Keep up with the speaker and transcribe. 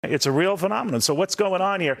It's a real phenomenon. So what's going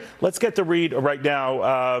on here? Let's get the read right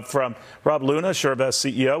now from Rob Luna,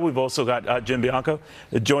 SureVest CEO. We've also got Jim Bianco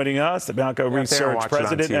joining us, the Bianco Research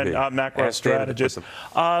President and macro strategist.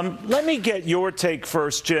 Let me get your take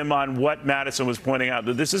first, Jim, on what Madison was pointing out.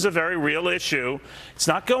 That this is a very real issue. It's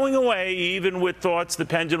not going away, even with thoughts the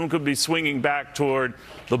pendulum could be swinging back toward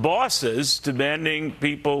the bosses, demanding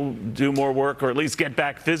people do more work or at least get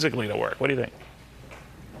back physically to work. What do you think?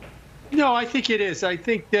 No, I think it is. I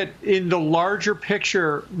think that in the larger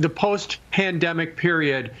picture, the post-pandemic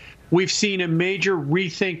period, we've seen a major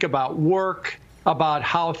rethink about work, about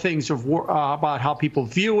how things about how people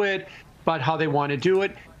view it, about how they want to do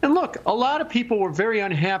it. And look, a lot of people were very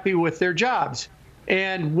unhappy with their jobs.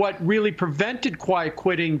 And what really prevented quiet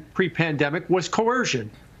quitting pre-pandemic was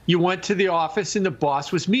coercion. You went to the office and the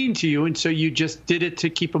boss was mean to you, and so you just did it to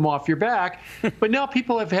keep them off your back. But now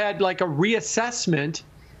people have had like a reassessment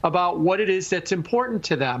about what it is that's important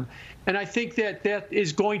to them. And I think that that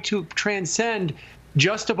is going to transcend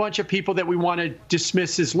just a bunch of people that we want to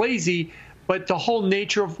dismiss as lazy, but the whole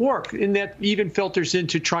nature of work. And that even filters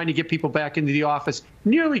into trying to get people back into the office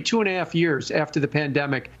nearly 2.5 years after the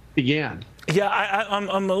pandemic began. Yeah, I'm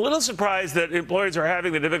a little surprised that employers are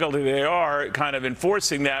having the difficulty they are kind of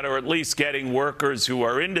enforcing that, or at least getting workers who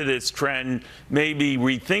are into this trend maybe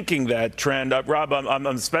rethinking that trend. Rob, I'm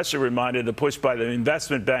especially reminded of the push by the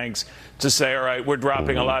investment banks to say, all right, we're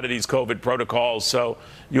dropping a lot of these COVID protocols, so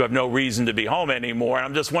you have no reason to be home anymore. And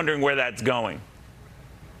I'm just wondering where that's going.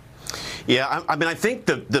 Yeah, I mean, I think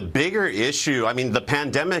the bigger issue, I mean, the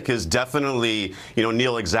pandemic has definitely,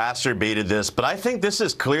 Neil, exacerbated this, but I think this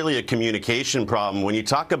is clearly a communication problem. When you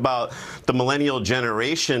talk about the millennial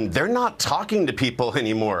generation, they're not talking to people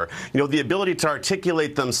anymore. The ability to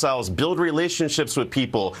articulate themselves, build relationships with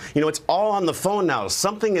people, it's all on the phone now.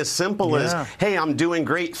 Something as simple as, hey, I'm doing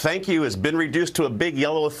great, thank you, has been reduced to a big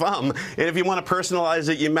yellow thumb. And if you want to personalize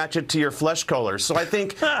it, you match it to your flesh color. So I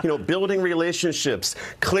think, building relationships,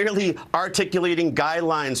 clearly articulating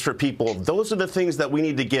guidelines for people. Those are the things that we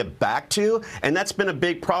need to get back to. And that's been a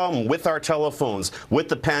big problem with our telephones, with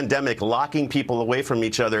the pandemic. Locking people away from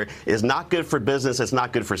each other is not good for business. It's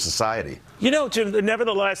not good for society. Jim,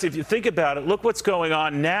 nevertheless, if you think about it, look what's going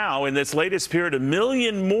on now in this latest period. 1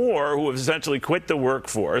 million more who have essentially quit the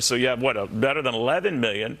workforce. So you have, better than 11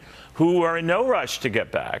 million who are in no rush to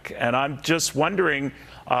get back. And I'm just wondering,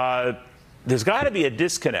 there's got to be a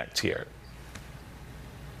disconnect here.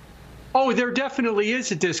 Oh, there definitely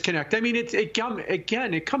is a disconnect. I mean,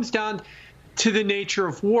 it comes down to the nature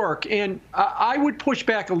of work. And I would push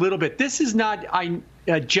back a little bit. This is not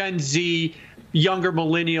a Gen Z, younger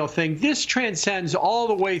millennial thing. This transcends all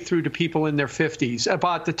the way through to people in their 50s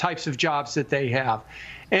about the types of jobs that they have.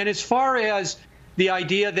 And as far as the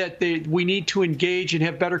idea that we need to engage and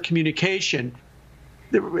have better communication,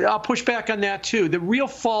 I'll push back on that, too. The real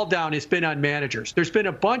fall down has been on managers. There's been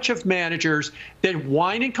a bunch of managers that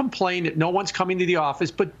whine and complain that no one's coming to the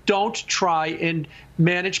office, but don't try and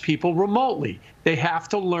manage people remotely. They have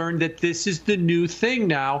to learn that this is the new thing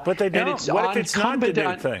now. But they don't. What if it's not the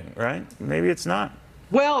new thing, right? Maybe it's not.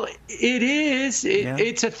 Well, it is.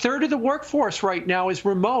 It's a third of the workforce right now is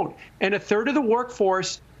remote, and a third of the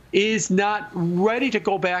workforce is not ready to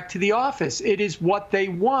go back to the office. It is what they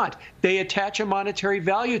want. They attach a monetary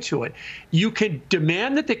value to it. You can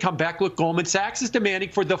demand that they come back. Look, Goldman Sachs is demanding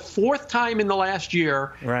for the 4th time in the last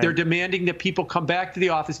year, they're demanding that people come back to the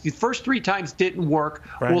office. The first 3 times didn't work.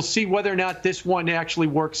 We'll see whether or not this one actually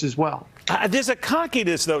works as well. There's a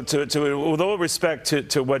cockiness, though, with all respect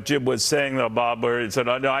to what Jim was saying, though, Bob, where he said,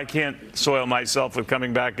 no, I can't soil myself with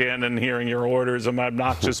coming back in and hearing your orders. I'm an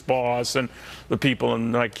obnoxious boss and the people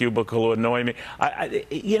in my cubicle who annoy me.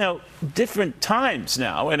 Different times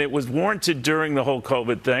now, and it was warranted during the whole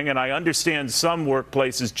COVID thing, and I understand some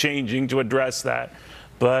workplaces changing to address that.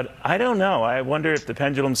 But I don't know. I wonder if the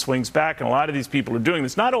pendulum swings back, and a lot of these people are doing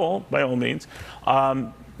this. Not all, by all means.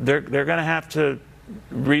 They're going to have to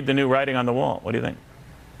read the new writing on the wall. What do you think?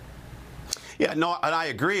 Yeah, no, and I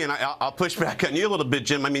agree, and I'll push back on you a little bit,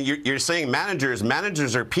 Jim. I mean, you're saying managers.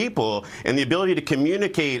 Managers are people, and the ability to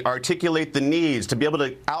communicate, articulate the needs, to be able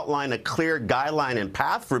to outline a clear guideline and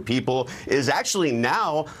path for people is actually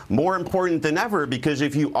now more important than ever, because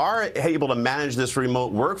if you are able to manage this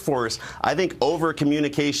remote workforce, I think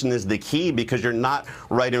over-communication is the key, because you're not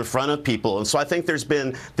right in front of people. And so I think there's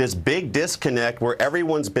been this big disconnect where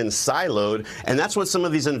everyone's been siloed, and that's what some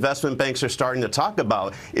of these investment banks are starting to talk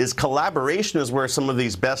about, is collaboration generation is where some of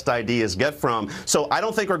these best ideas get from. So I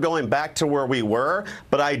don't think we're going back to where we were,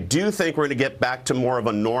 but I do think we're going to get back to more of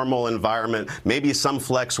a normal environment, maybe some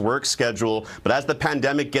flex work schedule. But as the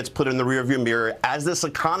pandemic gets put in the rearview mirror, as this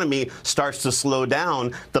economy starts to slow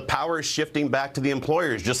down, the power is shifting back to the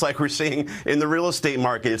employers, just like we're seeing in the real estate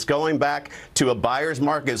market. It's going back to a buyer's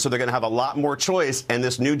market, so they're going to have a lot more choice, and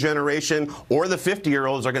this new generation or the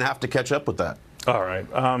 50-year-olds are going to have to catch up with that. All right.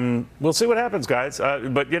 We'll see what happens, guys.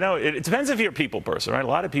 But, you know, it depends if you're a people person, right? A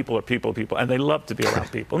lot of people are people, and they love to be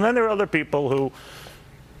around people. And then there are other people who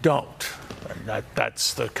don't. And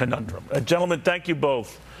that's the conundrum. Gentlemen, thank you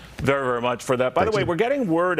both very, very much for that. By the way, we're getting word